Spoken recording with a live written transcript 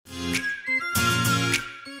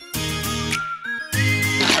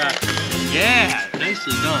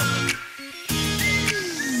nicely done.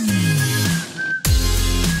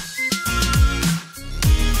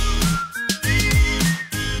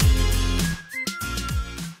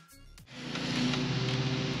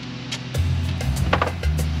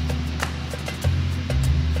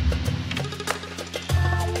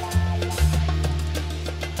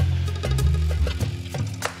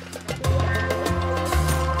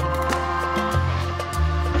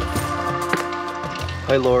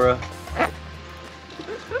 Hi Laura.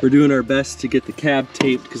 We're doing our best to get the cab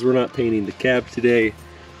taped because we're not painting the cab today.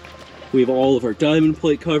 We have all of our diamond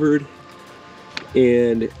plate covered,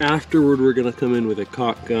 and afterward we're gonna come in with a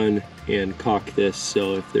caulk gun and caulk this,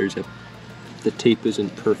 so if the tape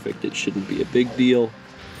isn't perfect, it shouldn't be a big deal.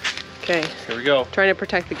 Okay. Here we go. Trying to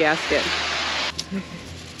protect the gasket.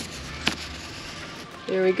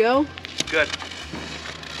 There we go. Good.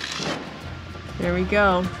 There we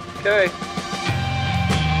go. Okay.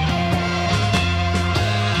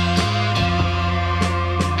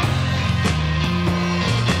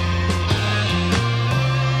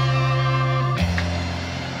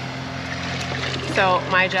 So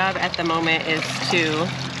my job at the moment is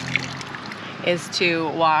to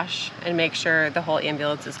wash and make sure the whole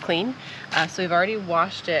ambulance is clean. So we've already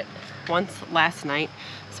washed it once last night.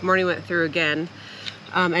 This morning went through again.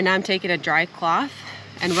 And now I'm taking a dry cloth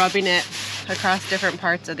and rubbing it across different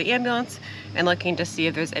parts of the ambulance and looking to see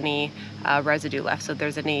if there's any residue left. So if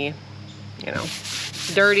there's any, you know,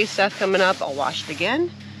 dirty stuff coming up, I'll wash it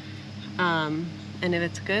again. And if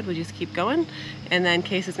it's good, we just keep going. And then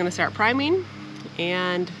Kase is gonna start priming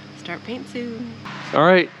and start paint soon. All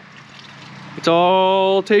right, it's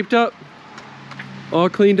all taped up, all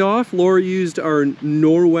cleaned off. Laura used our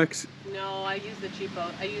Norwex. No, I used the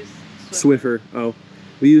cheapo. I used Swiffer. Oh,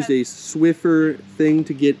 we used a Swiffer thing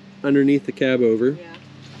to get underneath the cab over. Yeah,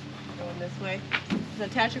 going this way.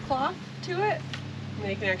 Just attach a cloth to it, and then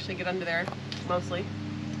you can actually get under there mostly.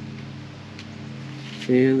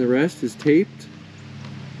 And the rest is taped,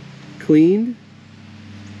 cleaned.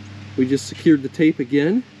 We just secured the tape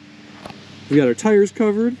again. We got our tires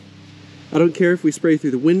covered. I don't care if we spray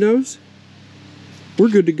through the windows. We're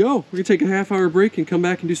good to go. We're gonna take a half-hour break and come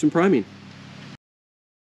back and do some priming.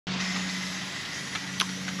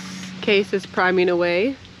 Kase is priming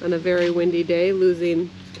away on a very windy day, losing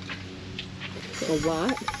a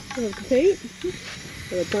lot of paint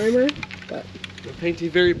for the primer, but I'm painting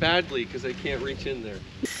very badly because I can't reach in there.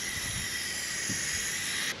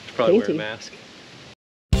 Probably wear a mask.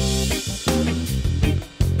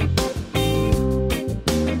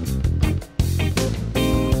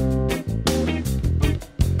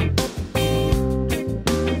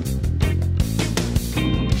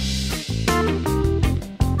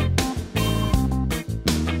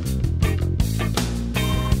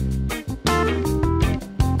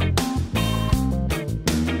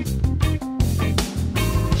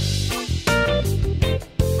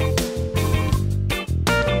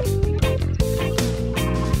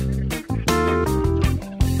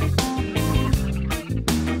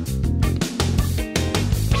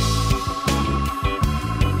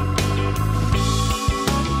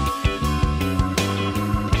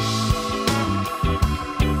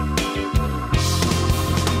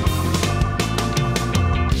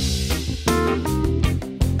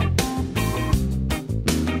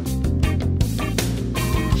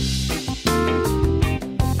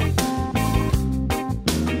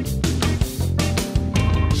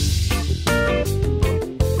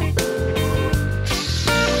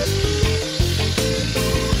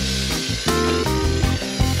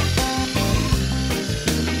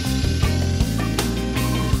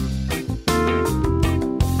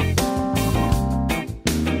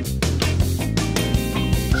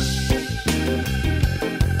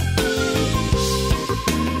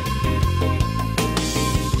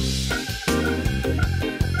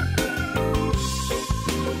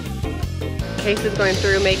 Kase is going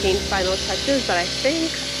through making final touches, but I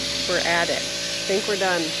think we're at it. I think we're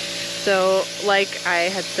done. So like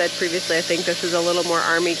I had said previously, I think this is a little more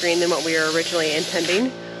army green than what we were originally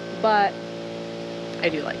intending, but I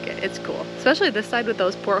do like it. It's cool. Especially this side with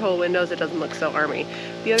those porthole windows, it doesn't look so army.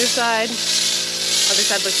 The other side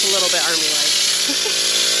looks a little bit army-like.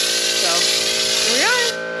 So, here we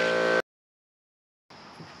are.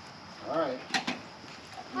 All right.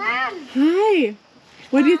 Mom. Hi.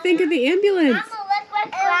 What do you think of the ambulance? Mama, look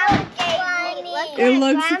what Cloud gave me. It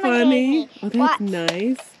looks funny. Oh, that's Watch.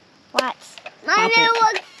 nice. Watch. Mom, it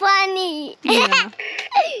looks funny. Yeah.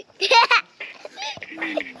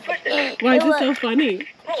 Why is it so funny?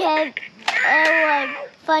 Because it looks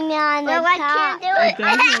funny on the top. I can't do It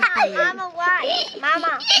does look funny. Mama, why?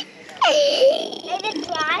 Mama. Is it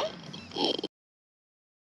dry?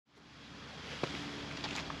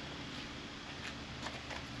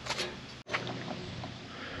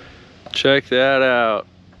 Check that out.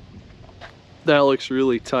 That looks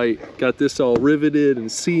really tight. Got this all riveted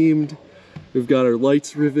and seamed. We've got our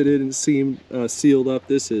lights riveted and seamed, sealed up.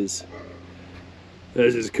 This is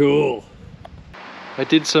cool. I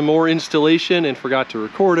did some more installation and forgot to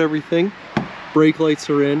record everything. Brake lights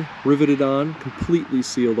are in, riveted on, completely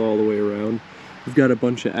sealed all the way around. We've got a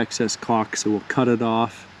bunch of excess caulk, so we'll cut it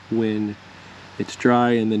off when it's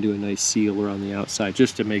dry and then do a nice seal around the outside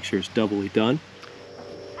just to make sure it's doubly done.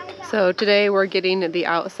 So today we're getting the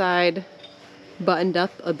outside buttoned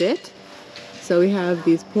up a bit. So we have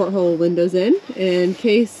these porthole windows in, and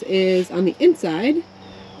Kase is on the inside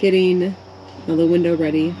getting the window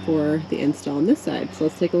ready for the install on this side. So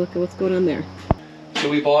let's take a look at what's going on there. So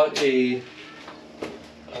we bought a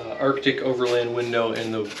Arctic Overland window,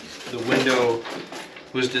 and the window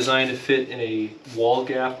was designed to fit in a wall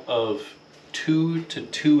gap of 2 to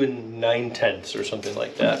 2 9/10 or something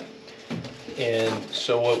like that. And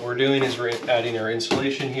so what we're doing is we're adding our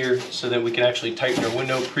insulation here so that we can actually tighten our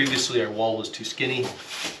window. Previously our wall was too skinny,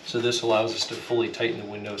 so this allows us to fully tighten the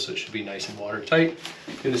window, so it should be nice and watertight.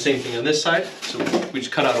 Do the same thing on this side. So we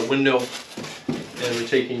just cut out a window, and we're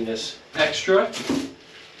taking this extra, and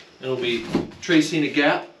we'll be tracing a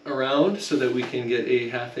gap around so that we can get a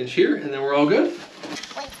 1/2 inch here, and then we're all good.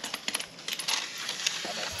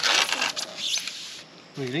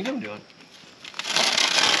 What do you think I'm doing?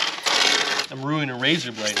 I'm ruining a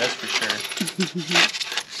razor blade, that's for sure.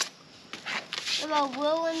 About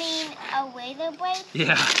ruining a razor blade?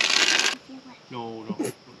 Yeah. No.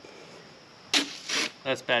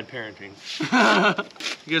 That's bad parenting.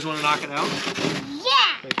 You guys want to knock it out?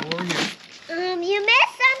 Yeah. Okay, come over here. You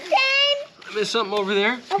missed something? I missed something over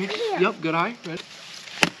there. Over here. Yep, good eye. Ready?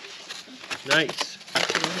 Nice.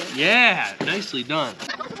 Yeah, nicely done.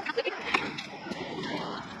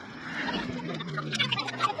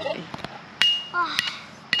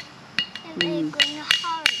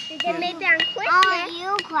 Did they make that on Christmas? Oh,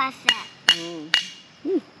 you cross that.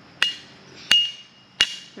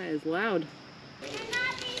 That is loud.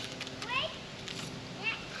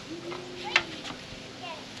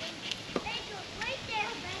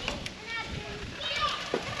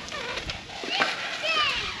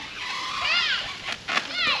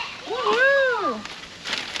 Woo!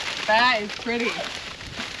 That is pretty.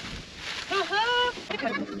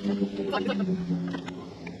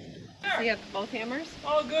 You have both hammers?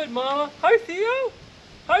 Oh, good, Mama. Hi, Theo.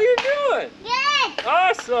 How you doing? Good.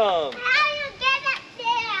 Awesome. How do you get up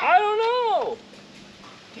there? I don't know.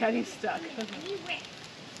 Daddy's stuck. Come on. You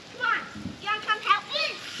want to come help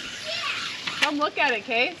me? Yeah. Come look at it,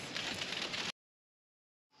 Kase.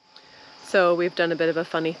 So we've done a bit of a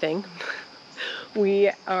funny thing.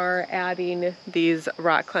 We are adding these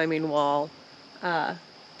rock climbing wall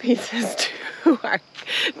pieces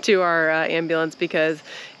to our ambulance because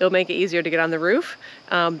it'll make it easier to get on the roof.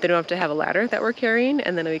 They don't have to have a ladder that we're carrying,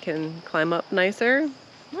 and then we can climb up nicer.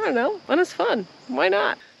 I don't know, fun is fun. Why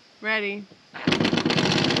not? Ready.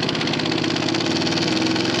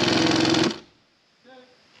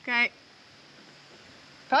 Okay.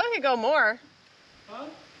 Probably could go more. Huh?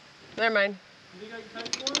 Never mind. You think I can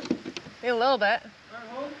touch more? Maybe a little bit. All right,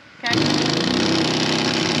 hold. Okay.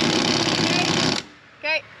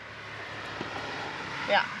 Okay.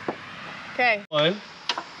 Yeah. Okay. One.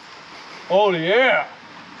 Oh yeah.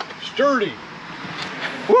 Sturdy.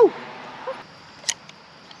 Woo.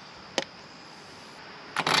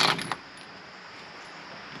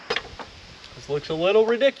 This looks a little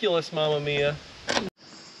ridiculous, Mamma Mia.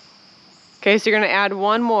 Okay, so you're gonna add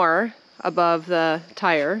one more above the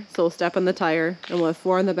tire. So we'll step on the tire, and we'll have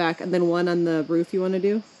 4 on the back, and then 1 on the roof you wanna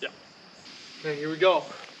do? Yeah. Okay, here we go.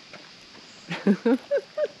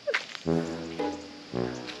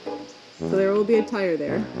 So there will be a tire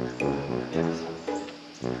there.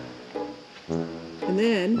 And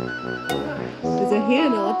then there's a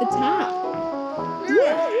handle at the top.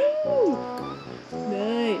 Woo!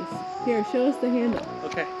 Nice. Here, show us the handle.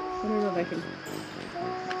 Okay. I don't know if I can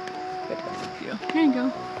fit that with you. Here you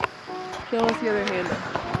go. Show us the other handle.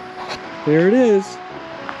 There it is.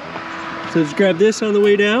 So just grab this on the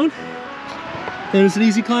way down, and it's an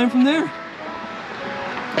easy climb from there.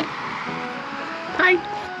 Hi.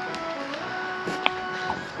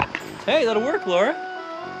 Hey, that'll work, Laura.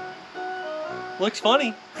 Looks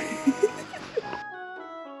funny.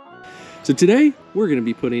 So today, we're gonna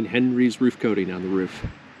be putting Henry's roof coating on the roof.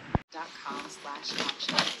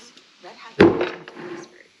 .com/options. Red Hat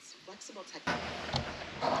experts. Flexible tech.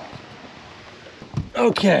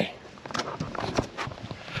 Okay.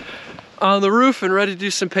 On the roof and ready to do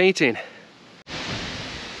some painting.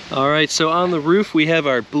 All right, so on the roof we have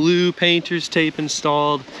our blue painter's tape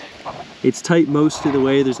installed. It's tight most of the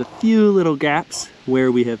way. There's a few little gaps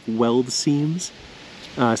where we have weld seams.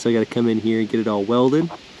 So I gotta come in here and get it all welded,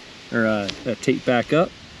 or taped back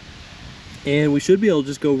up. And we should be able to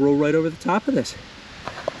just go roll right over the top of this.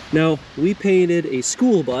 Now, we painted a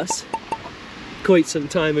school bus quite some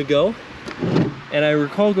time ago, and I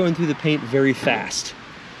recall going through the paint very fast.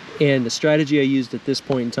 And the strategy I used at this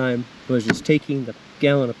point in time was just taking the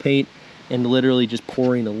gallon of paint and literally just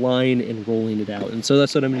pouring a line and rolling it out. And so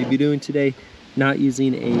that's what I'm going to be doing today, not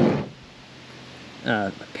using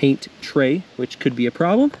a paint tray, which could be a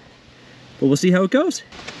problem, but we'll see how it goes.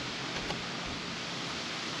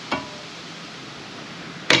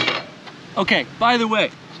 Okay, by the way,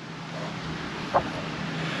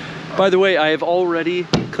 I have already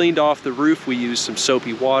cleaned off the roof. We used some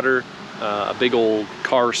soapy water, a big old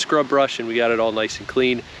car scrub brush, and we got it all nice and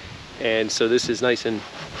clean. And so this is nice and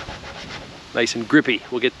grippy.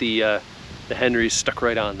 We'll get the Henrys stuck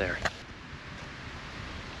right on there.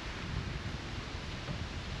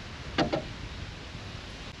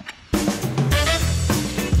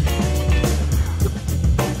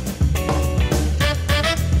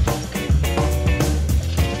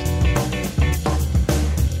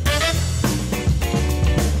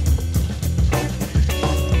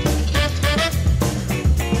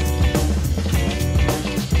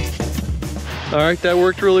 All right, that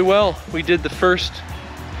worked really well. We did the first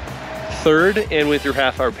third and went through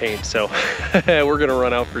half our paint, so we're gonna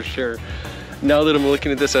run out for sure. Now that I'm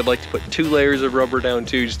looking at this, I'd like to put 2 layers of rubber down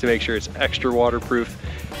too, just to make sure it's extra waterproof.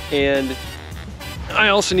 And I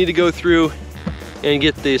also need to go through and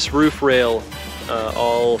get this roof rail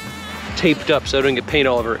all taped up so I don't get paint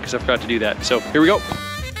all over it, because I forgot to do that. So here we go.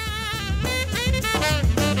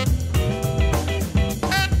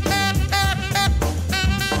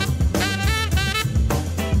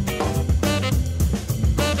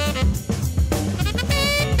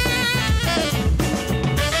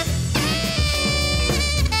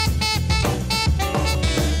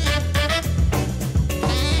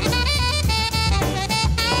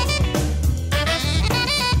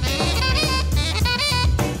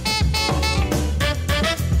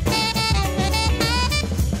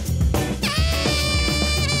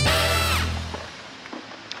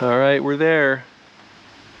 All right, we're there.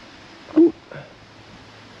 Ooh.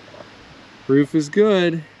 Roof is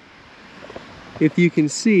good. If you can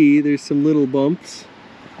see, there's some little bumps.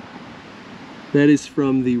 That is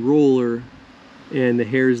from the roller and the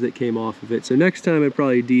hairs that came off of it. So next time I'd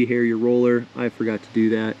probably de-hair your roller. I forgot to do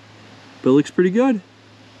that, but it looks pretty good.